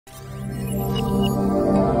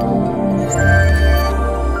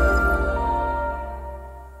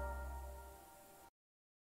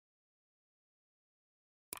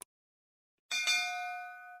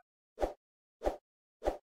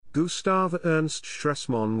Gustav Ernst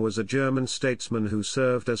Stresemann was a German statesman who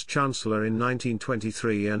served as chancellor in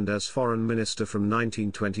 1923 and as foreign minister from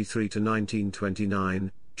 1923 to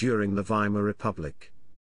 1929, during the Weimar Republic.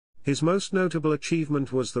 His most notable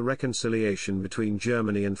achievement was the reconciliation between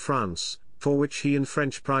Germany and France, for which he and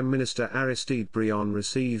French Prime Minister Aristide Briand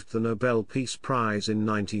received the Nobel Peace Prize in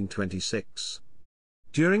 1926.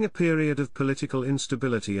 During a period of political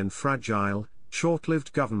instability and fragile,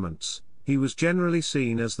 short-lived governments, he was generally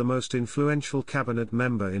seen as the most influential cabinet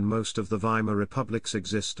member in most of the Weimar Republic's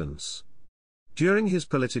existence. During his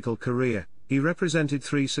political career, he represented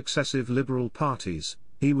three successive liberal parties.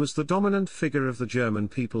 He was the dominant figure of the German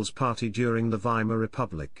People's Party during the Weimar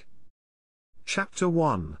Republic. Chapter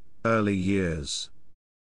 1: Early Years.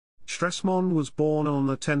 Stresemann was born on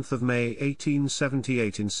the 10th of May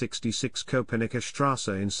 1878 in 66 Köpenicker Strasse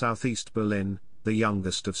in southeast Berlin, the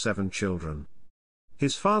youngest of 7 children.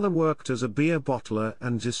 His father worked as a beer bottler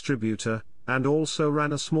and distributor, and also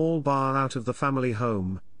ran a small bar out of the family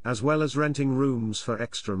home, as well as renting rooms for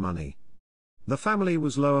extra money. The family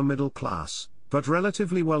was lower middle class, but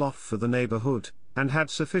relatively well off for the neighborhood, and had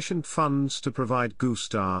sufficient funds to provide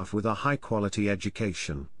Gustav with a high-quality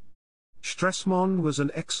education. Stresemann was an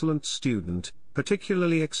excellent student,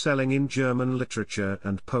 particularly excelling in German literature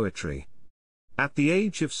and poetry. At the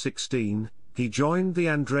age of 16, he joined the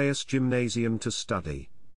Andreas Gymnasium to study.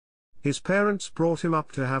 His parents brought him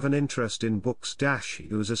up to have an interest in books.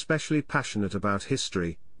 He was especially passionate about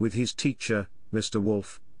history, with his teacher, Mr.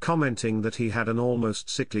 Wolf, commenting that he had an almost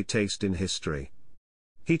sickly taste in history.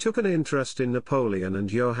 He took an interest in Napoleon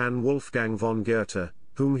and Johann Wolfgang von Goethe,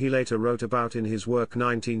 whom he later wrote about in his work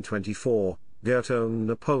 1924, Goethe und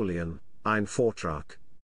Napoleon, ein Vortrag.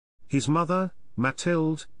 His mother,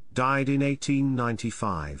 Mathilde, died in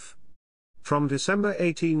 1895. From December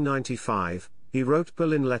 1895, he wrote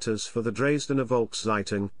Berlin letters for the Dresdner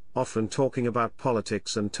Volkszeitung, often talking about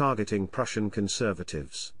politics and targeting Prussian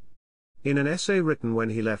conservatives. In an essay written when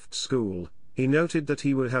he left school, he noted that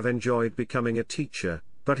he would have enjoyed becoming a teacher,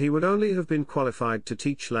 but he would only have been qualified to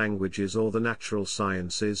teach languages or the natural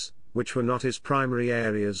sciences, which were not his primary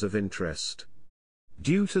areas of interest.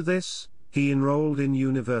 Due to this, he enrolled in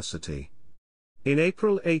university. In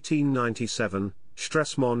April 1897,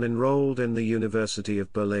 Stresemann enrolled in the University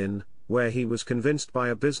of Berlin, where he was convinced by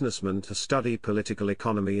a businessman to study political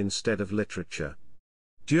economy instead of literature.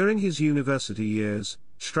 During his university years,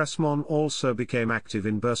 Stresemann also became active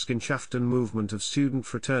in Burschenschaften movement of student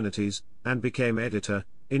fraternities, and became editor,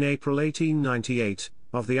 in April 1898,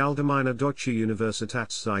 of the Allgemeine Deutsche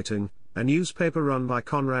Universitätszeitung, a newspaper run by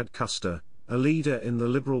Konrad Kuster, a leader in the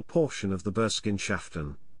liberal portion of the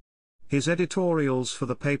Burschenschaften. His editorials for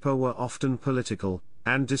the paper were often political,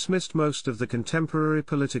 and dismissed most of the contemporary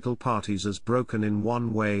political parties as broken in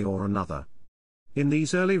one way or another. In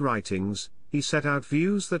these early writings, he set out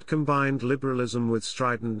views that combined liberalism with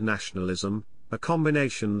strident nationalism, a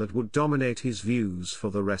combination that would dominate his views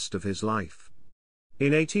for the rest of his life.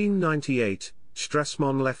 In 1898,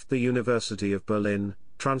 Stresemann left the University of Berlin,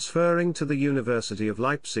 transferring to the University of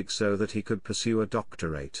Leipzig so that he could pursue a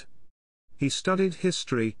doctorate. He studied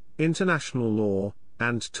history, international law,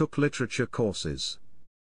 and took literature courses.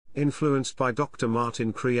 Influenced by Dr.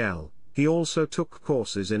 Martin Kriel, he also took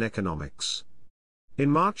courses in economics. In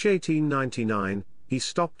March 1899, he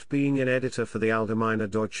stopped being an editor for the Allgemeine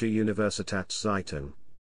Deutsche Universitätszeitung.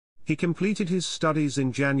 He completed his studies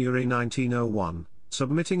in January 1901,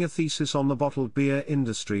 submitting a thesis on the bottled beer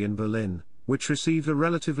industry in Berlin, which received a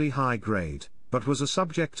relatively high grade, but was a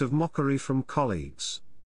subject of mockery from colleagues.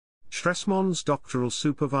 Stresemann's doctoral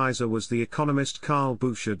supervisor was the economist Karl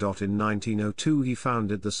Bucher. In 1902 he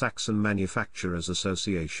founded the Saxon Manufacturers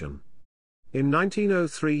Association. In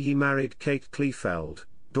 1903 he married Kate Kleefeld,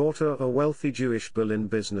 daughter of a wealthy Jewish Berlin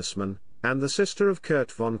businessman, and the sister of Kurt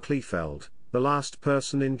von Kleefeld, the last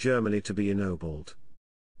person in Germany to be ennobled.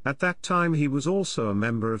 At that time he was also a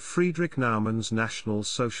member of Friedrich Naumann's National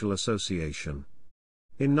Social Association.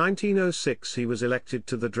 In 1906 he was elected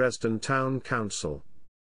to the Dresden Town Council.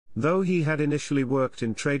 Though he had initially worked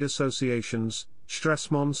in trade associations,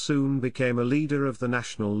 Stresemann soon became a leader of the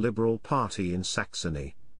National Liberal Party in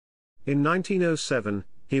Saxony. In 1907,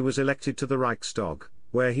 he was elected to the Reichstag,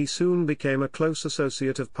 where he soon became a close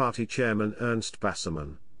associate of party chairman Ernst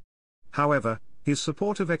Bassermann. However, his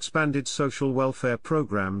support of expanded social welfare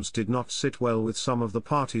programs did not sit well with some of the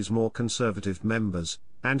party's more conservative members,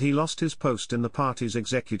 and he lost his post in the party's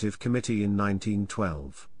executive committee in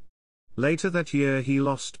 1912. Later that year he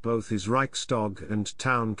lost both his Reichstag and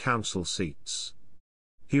town council seats.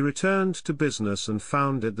 He returned to business and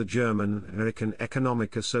founded the German-American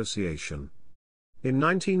Economic Association. In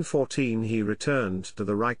 1914 he returned to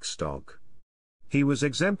the Reichstag. He was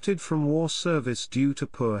exempted from war service due to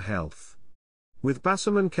poor health. With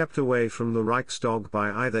Bassermann kept away from the Reichstag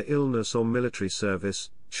by either illness or military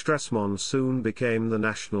service, Stresemann soon became the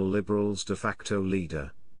National Liberals' de facto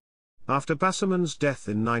leader. After Bassermann's death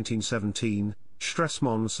in 1917,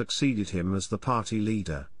 Stresemann succeeded him as the party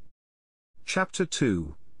leader. Chapter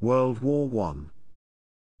 2, World War I.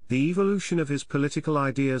 The evolution of his political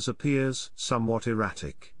ideas appears somewhat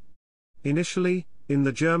erratic. Initially, in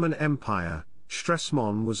the German Empire,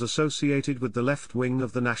 Stresemann was associated with the left wing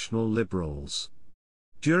of the National Liberals.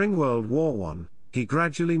 During World War I, he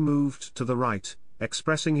gradually moved to the right,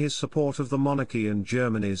 expressing his support of the monarchy and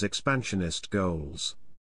Germany's expansionist goals.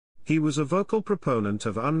 He was a vocal proponent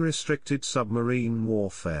of unrestricted submarine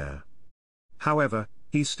warfare. However,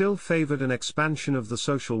 he still favored an expansion of the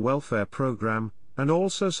social welfare program, and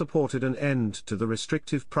also supported an end to the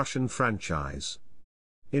restrictive Prussian franchise.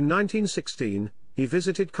 In 1916, he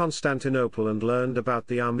visited Constantinople and learned about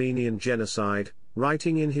the Armenian genocide,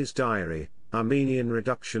 writing in his diary, "Armenian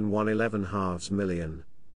reduction 1/11 million."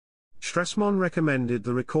 Stresemann recommended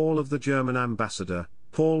the recall of the German ambassador,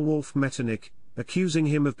 Paul Wolf Metternich, accusing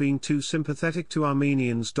him of being too sympathetic to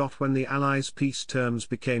Armenians. When the Allies' peace terms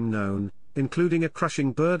became known, including a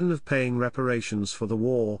crushing burden of paying reparations for the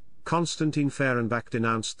war, Konstantin Fehrenbach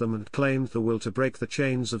denounced them and claimed the will to break the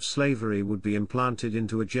chains of slavery would be implanted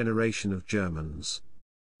into a generation of Germans.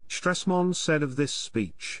 Stresemann said of this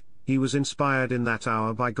speech, "He was inspired in that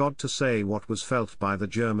hour by God to say what was felt by the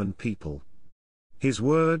German people." His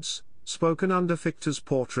words, spoken under Fichte's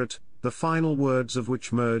portrait, the final words of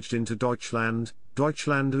which merged into Deutschland,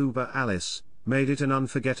 Deutschland über alles, made it an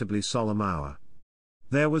unforgettably solemn hour.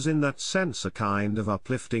 There was in that sense a kind of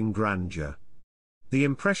uplifting grandeur. The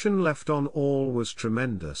impression left on all was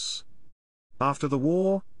tremendous. After the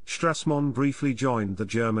war, Stresemann briefly joined the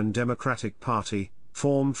German Democratic Party,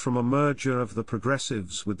 formed from a merger of the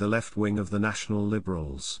progressives with the left wing of the National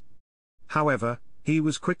Liberals. However, he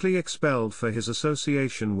was quickly expelled for his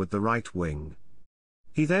association with the right wing.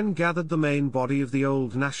 He then gathered the main body of the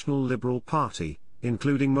old National Liberal Party,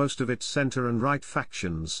 including most of its centre and right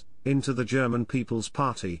factions, into the German People's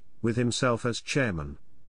Party, with himself as chairman.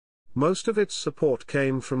 Most of its support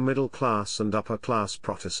came from middle-class and upper-class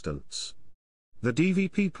Protestants. The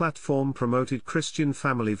DVP platform promoted Christian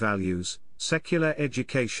family values, secular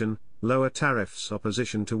education, lower tariffs,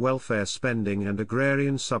 opposition to welfare spending and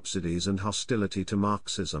agrarian subsidies, and hostility to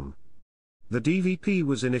Marxism. The DVP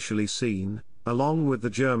was initially seen, along with the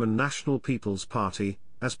German National People's Party,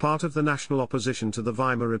 as part of the national opposition to the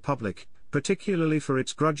Weimar Republic, particularly for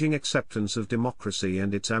its grudging acceptance of democracy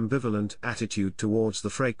and its ambivalent attitude towards the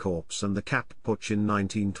Freikorps and the Kapp Putsch in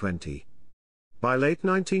 1920. By late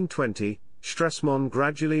 1920, Stresemann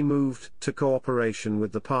gradually moved to cooperation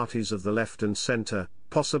with the parties of the left and centre,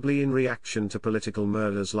 possibly in reaction to political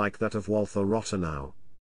murders like that of Walther Rothenau.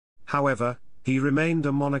 However, he remained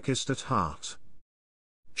a monarchist at heart.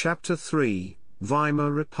 Chapter 3,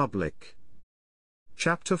 Weimar Republic.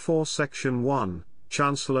 Chapter 4 Section 1,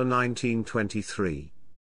 Chancellor 1923.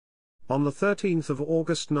 On the 13th of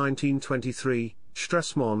August 1923,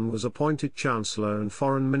 Stresemann was appointed Chancellor and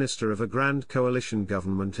Foreign Minister of a grand coalition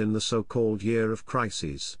government in the so-called Year of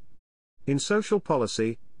Crises. In social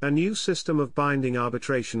policy, a new system of binding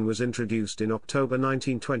arbitration was introduced in October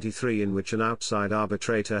 1923 in which an outside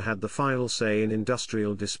arbitrator had the final say in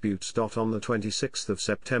industrial disputes. On the 26th of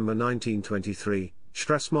September 1923,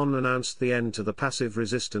 Stresemann announced the end to the passive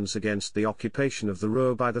resistance against the occupation of the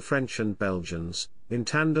Ruhr by the French and Belgians, in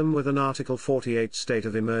tandem with an Article 48 state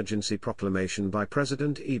of emergency proclamation by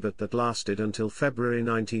President Ebert that lasted until February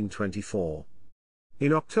 1924.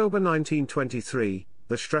 In October 1923,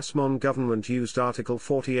 the Stresemann government used Article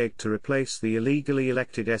 48 to replace the illegally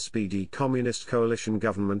elected SPD Communist Coalition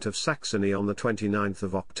government of Saxony on the 29th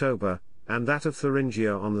of October, and that of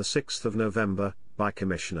Thuringia on the 6th of November, by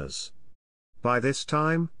commissioners. By this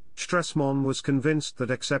time, Stresemann was convinced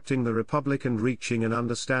that accepting the Republic and reaching an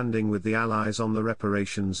understanding with the Allies on the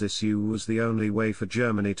reparations issue was the only way for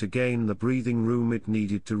Germany to gain the breathing room it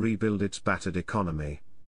needed to rebuild its battered economy.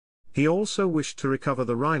 He also wished to recover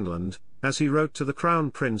the Rhineland, as he wrote to the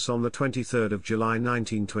Crown Prince on the 23rd of July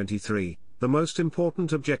 1923, "The most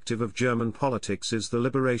important objective of German politics is the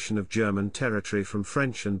liberation of German territory from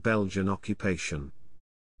French and Belgian occupation.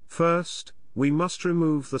 First, we must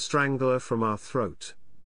remove the strangler from our throat."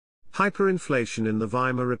 Hyperinflation in the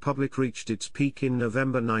Weimar Republic reached its peak in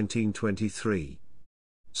November 1923.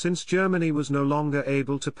 Since Germany was no longer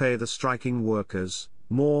able to pay the striking workers,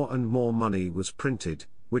 more and more money was printed,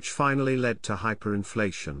 which finally led to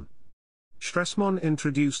hyperinflation. Stresemann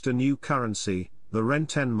introduced a new currency, the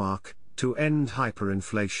Rentenmark, to end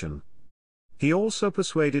hyperinflation. He also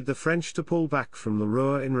persuaded the French to pull back from the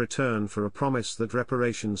Ruhr in return for a promise that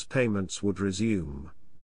reparations payments would resume.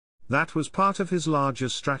 That was part of his larger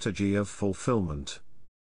strategy of fulfillment.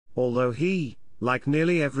 Although he, like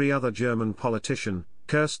nearly every other German politician,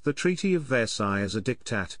 cursed the Treaty of Versailles as a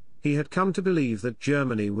diktat, he had come to believe that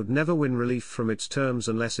Germany would never win relief from its terms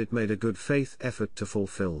unless it made a good faith effort to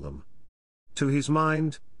fulfill them. To his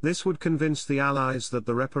mind, this would convince the Allies that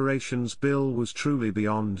the reparations bill was truly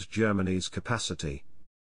beyond Germany's capacity.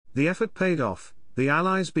 The effort paid off. The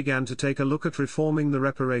Allies began to take a look at reforming the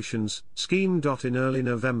reparations scheme. In early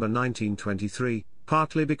November 1923,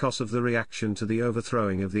 partly because of the reaction to the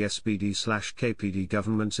overthrowing of the SPD/KPD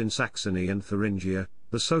governments in Saxony and Thuringia,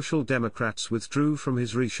 the Social Democrats withdrew from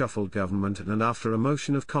his reshuffled government, and after a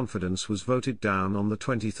motion of confidence was voted down on the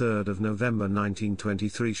 23rd of November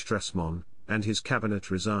 1923, Stresemann and his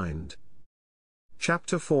cabinet resigned.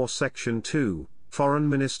 Chapter 4 Section 2, Foreign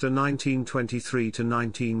Minister 1923 to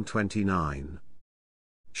 1929.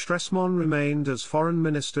 Stresemann remained as foreign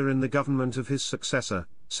minister in the government of his successor,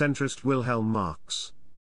 centrist Wilhelm Marx.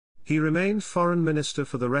 He remained foreign minister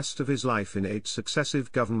for the rest of his life in 8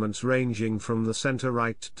 successive governments ranging from the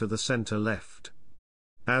center-right to the center-left.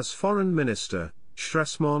 As foreign minister,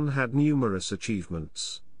 Stresemann had numerous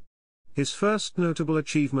achievements. His first notable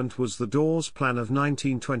achievement was the Dawes Plan of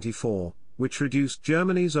 1924, which reduced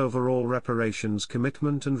Germany's overall reparations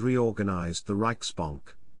commitment and reorganized the Reichsbank.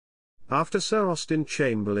 After Sir Austin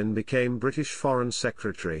Chamberlain became British Foreign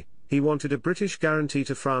Secretary, he wanted a British guarantee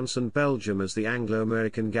to France and Belgium, as the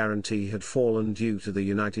Anglo-American guarantee had fallen due to the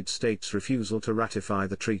United States' refusal to ratify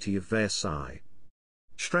the Treaty of Versailles.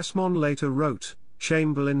 Stresemann later wrote,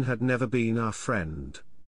 "Chamberlain had never been our friend."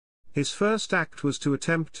 His first act was to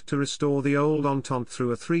attempt to restore the old Entente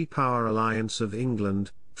through a 3-power alliance of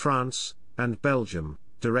England, France, and Belgium,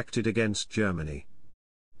 directed against Germany.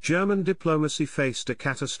 German diplomacy faced a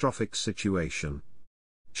catastrophic situation.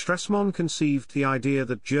 Stresemann conceived the idea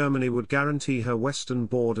that Germany would guarantee her western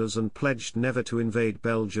borders and pledged never to invade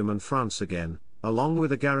Belgium and France again, along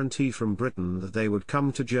with a guarantee from Britain that they would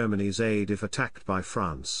come to Germany's aid if attacked by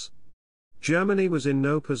France. Germany was in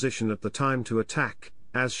no position at the time to attack.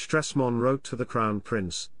 As Stresemann wrote to the Crown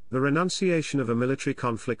Prince, the renunciation of a military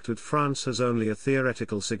conflict with France has only a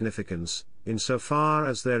theoretical significance, insofar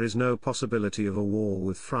as there is no possibility of a war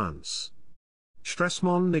with France.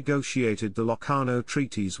 Stresemann negotiated the Locarno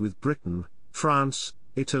treaties with Britain, France,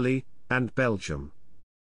 Italy, and Belgium.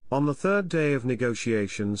 On the 3rd day of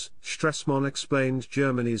negotiations, Stresemann explained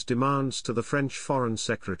Germany's demands to the French Foreign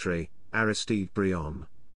Secretary, Aristide Briand.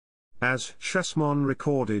 As Stresemann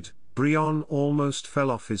recorded, Briand almost fell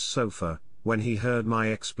off his sofa when he heard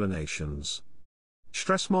my explanations.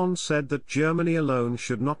 Stresemann said that Germany alone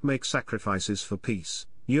should not make sacrifices for peace.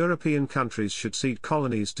 European countries should cede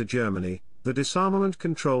colonies to Germany, the Disarmament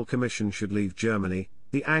Control Commission should leave Germany,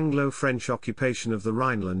 the Anglo-French occupation of the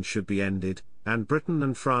Rhineland should be ended, and Britain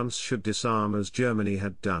and France should disarm as Germany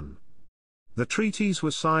had done. The treaties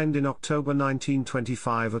were signed in October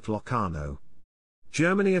 1925 at Locarno.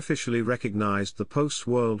 Germany officially recognized the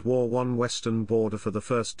post-World War I western border for the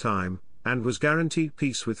first time, and was guaranteed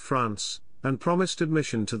peace with France, and promised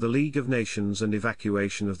admission to the League of Nations and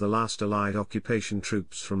evacuation of the last Allied occupation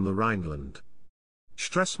troops from the Rhineland.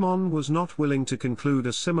 Stresemann was not willing to conclude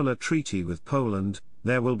a similar treaty with Poland.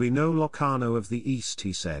 There will be no Locarno of the East,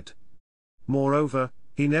 he said. Moreover,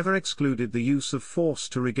 he never excluded the use of force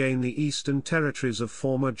to regain the eastern territories of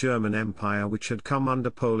former German Empire which had come under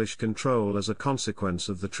Polish control as a consequence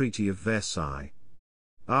of the Treaty of Versailles.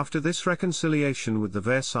 After this reconciliation with the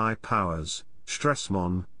Versailles powers,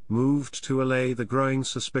 Stresemann moved to allay the growing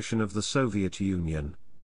suspicion of the Soviet Union.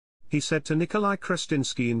 He said to Nikolai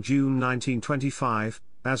Krestinsky in June 1925,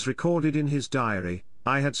 as recorded in his diary,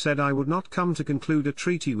 "I had said I would not come to conclude a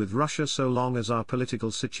treaty with Russia so long as our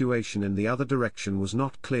political situation in the other direction was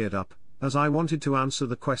not cleared up, as I wanted to answer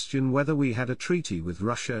the question whether we had a treaty with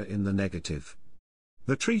Russia in the negative."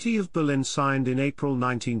 The Treaty of Berlin, signed in April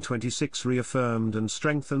 1926, reaffirmed and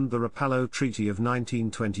strengthened the Rapallo Treaty of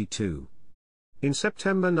 1922. In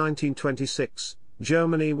September 1926,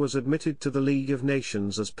 Germany was admitted to the League of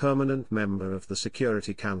Nations as permanent member of the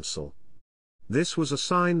Security Council. This was a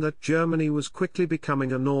sign that Germany was quickly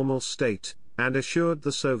becoming a normal state, and assured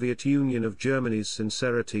the Soviet Union of Germany's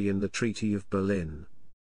sincerity in the Treaty of Berlin.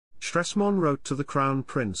 Stresemann wrote to the Crown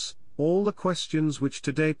Prince, "All the questions which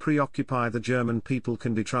today preoccupy the German people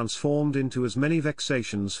can be transformed into as many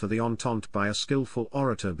vexations for the Entente by a skillful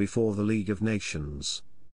orator before the League of Nations."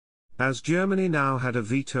 As Germany now had a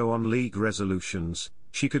veto on League resolutions,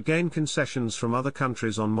 She could gain concessions from other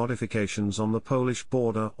countries on modifications on the Polish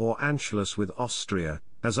border or Anschluss with Austria,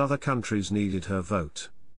 as other countries needed her vote.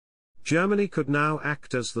 Germany could now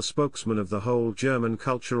act as the spokesman of the whole German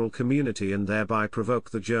cultural community and thereby provoke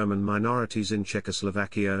the German minorities in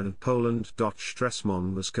Czechoslovakia and Poland.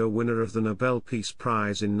 Stresemann was co-winner of the Nobel Peace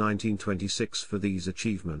Prize in 1926 for these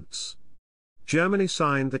achievements. Germany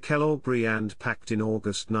signed the Kellogg-Briand Pact in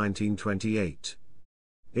August 1928.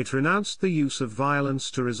 It renounced the use of violence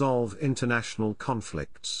to resolve international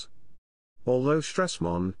conflicts. Although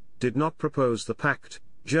Stresemann did not propose the pact,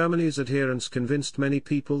 Germany's adherence convinced many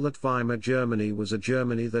people that Weimar Germany was a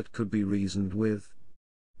Germany that could be reasoned with.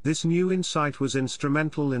 This new insight was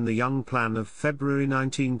instrumental in the Young Plan of February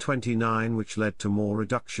 1929, which led to more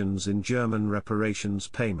reductions in German reparations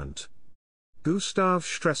payment. Gustav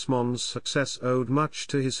Stresemann's success owed much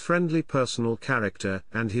to his friendly personal character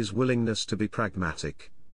and his willingness to be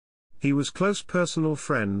pragmatic. He was close personal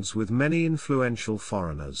friends with many influential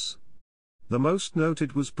foreigners. The most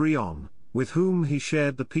noted was Brion, with whom he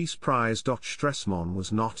shared the Peace Prize. Stresemann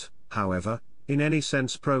was not, however, in any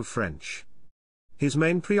sense pro-French. His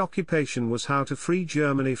main preoccupation was how to free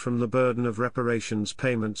Germany from the burden of reparations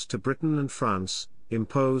payments to Britain and France,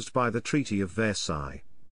 imposed by the Treaty of Versailles.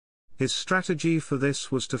 His strategy for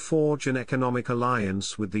this was to forge an economic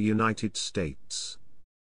alliance with the United States.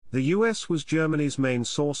 The US was Germany's main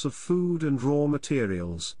source of food and raw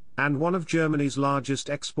materials, and one of Germany's largest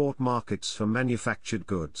export markets for manufactured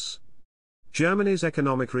goods. Germany's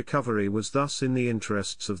economic recovery was thus in the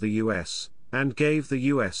interests of the US, and gave the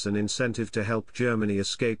US an incentive to help Germany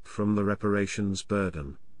escape from the reparations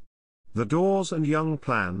burden. The Dawes and Young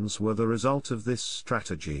plans were the result of this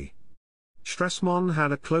strategy. Stresemann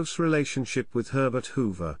had a close relationship with Herbert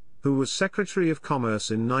Hoover, who was Secretary of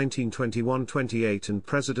Commerce in 1921-28 and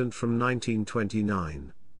President from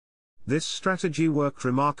 1929. This strategy worked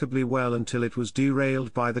remarkably well until it was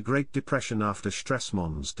derailed by the Great Depression after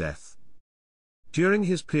Stresemann's death. During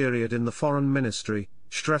his period in the Foreign Ministry,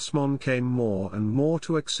 Stresemann came more and more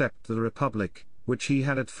to accept the Republic, which he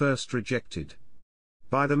had at first rejected.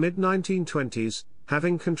 By the mid-1920s,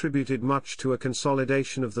 having contributed much to a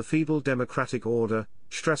consolidation of the feeble democratic order,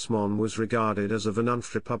 Stresemann was regarded as a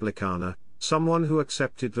vernunft Republikaner, someone who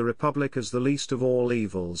accepted the Republic as the least of all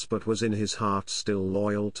evils but was in his heart still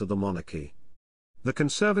loyal to the monarchy. The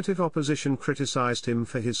conservative opposition criticized him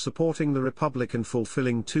for his supporting the Republic and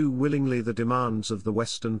fulfilling too willingly the demands of the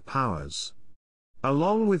Western powers.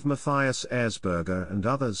 Along with Matthias Erzberger and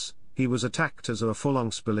others, he was attacked as a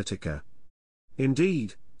Verfassungspolitiker.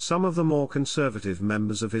 Indeed, some of the more conservative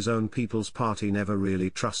members of his own People's Party never really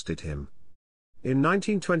trusted him. In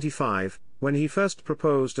 1925, when he first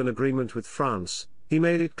proposed an agreement with France, he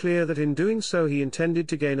made it clear that in doing so he intended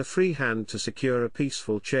to gain a free hand to secure a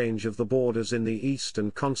peaceful change of the borders in the East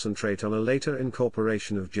and concentrate on a later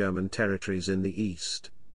incorporation of German territories in the East.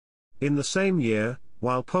 In the same year,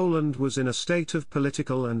 while Poland was in a state of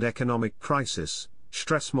political and economic crisis,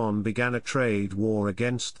 Stresemann began a trade war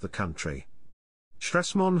against the country.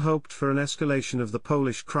 Stresemann hoped for an escalation of the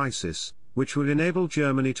Polish crisis, which would enable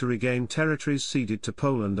Germany to regain territories ceded to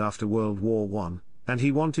Poland after World War I, and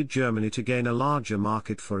he wanted Germany to gain a larger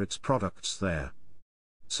market for its products there.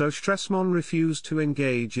 So Stresemann refused to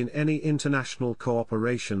engage in any international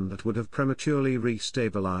cooperation that would have prematurely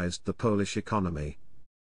re-stabilized the Polish economy.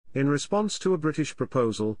 In response to a British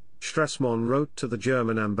proposal, Stresemann wrote to the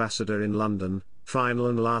German ambassador in London, "Final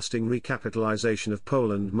and lasting recapitalization of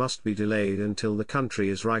Poland must be delayed until the country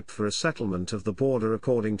is ripe for a settlement of the border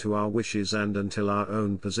according to our wishes and until our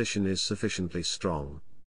own position is sufficiently strong."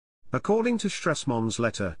 According to Stresemann's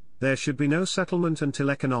letter, there should be no settlement until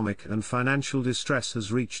economic and financial distress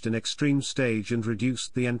has reached an extreme stage and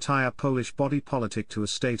reduced the entire Polish body politic to a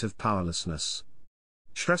state of powerlessness.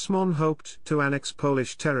 Stresemann hoped to annex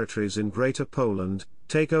Polish territories in Greater Poland,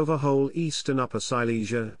 take over whole East and Upper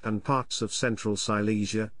Silesia and parts of Central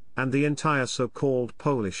Silesia, and the entire so-called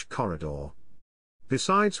Polish corridor.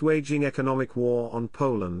 Besides waging economic war on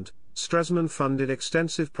Poland, Stresemann funded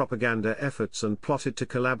extensive propaganda efforts and plotted to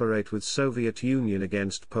collaborate with Soviet Union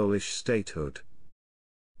against Polish statehood.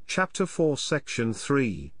 Chapter 4 Section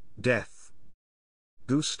 3 Death.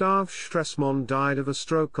 Gustav Stresemann died of a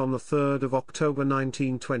stroke on the 3rd of October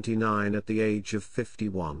 1929 at the age of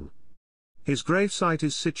 51. His gravesite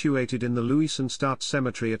is situated in the Louisenstadt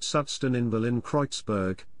Cemetery at Sudsten in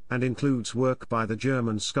Berlin-Kreuzberg, and includes work by the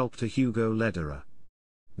German sculptor Hugo Lederer.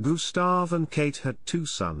 Gustav and Kate had two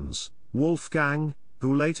sons, Wolfgang,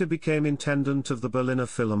 who later became intendant of the Berliner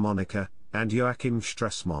Philharmoniker, and Joachim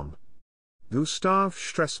Stresemann. Gustav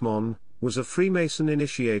Stresemann, was a Freemason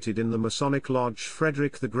initiated in the Masonic Lodge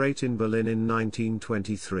Frederick the Great in Berlin in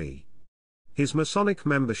 1923. His Masonic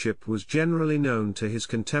membership was generally known to his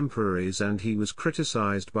contemporaries, and he was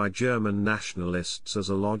criticized by German nationalists as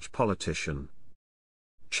a lodge politician.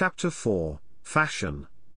 Chapter 4: Fashion.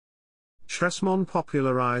 Stresemann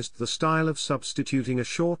popularized the style of substituting a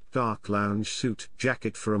short dark lounge suit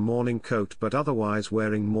jacket for a morning coat, but otherwise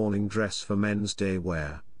wearing morning dress for men's day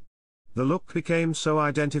wear. The look became so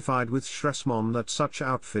identified with Stresemann that such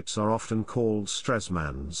outfits are often called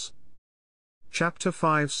Stresemanns. Chapter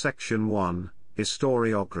 5 Section 1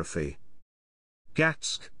 Historiography.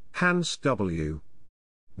 Gatsk, Hans W.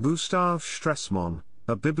 Gustav Stresemann,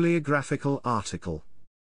 a bibliographical article.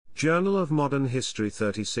 Journal of Modern History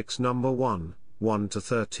 36 No. 1,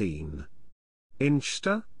 1-13.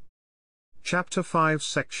 Inchta. Chapter 5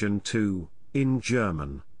 Section 2, in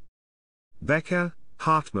German. Becker,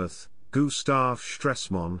 Hartmut, Gustav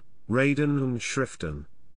Stresemann, Reden und Schriften.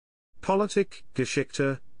 Politik,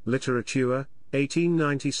 Geschichte, Literatur,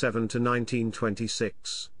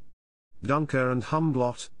 1897-1926. Dunker and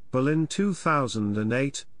Humblot, Berlin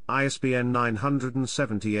 2008, ISBN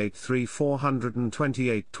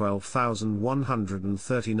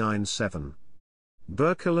 978-3428-12139-7.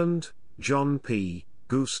 Birkeland, John P.,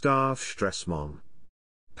 Gustav Stresemann.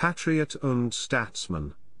 Patriot und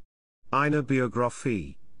Staatsmann. Eine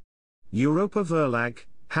Biographie. Europa Verlag,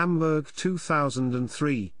 Hamburg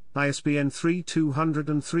 2003, ISBN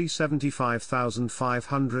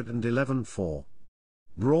 3203-75511-4.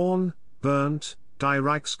 Braun, Bernd, Die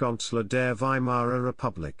Reichskanzler der Weimarer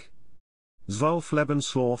Republik. 12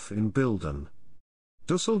 Lebenslauf in Bildern.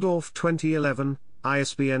 Düsseldorf 2011,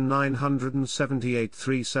 ISBN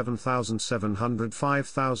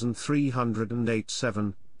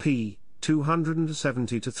 978-37705-308-7, p.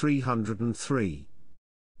 270-303.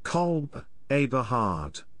 Kolb,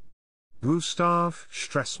 Eberhard. Gustav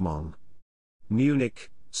Stresemann. Munich,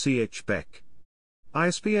 C.H. Beck.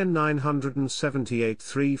 ISBN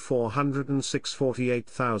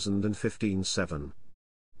 978-3-406-48015-7.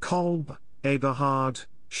 Kolb, Eberhard,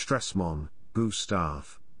 Stresemann,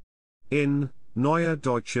 Gustav. In, Neue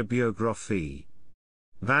Deutsche Biographie.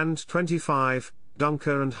 Band 25,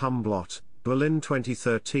 Dunker and Humblot, Berlin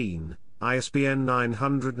 2013, ISBN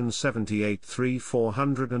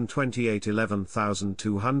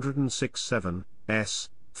 978-3-428-11206-7, s.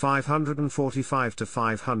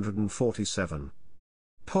 545-547.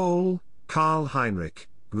 Pohl, Karl Heinrich,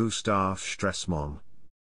 Gustav Stresemann.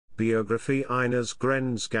 Biografie eines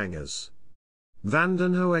Grenzgängers.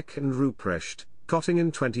 Vandenhoek and Ruprecht,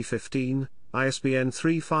 Göttingen 2015, ISBN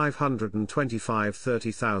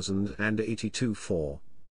 3-525-30082-4.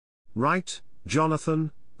 Wright,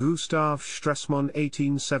 Jonathan, Gustav Stresemann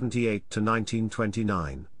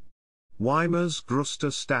 1878-1929. Weimar's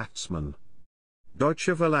größter Staatsmann.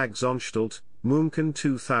 Deutsche Verlagsanstalt, München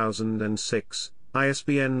 2006,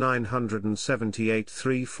 ISBN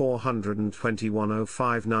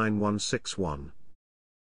 978-3-421-059-161.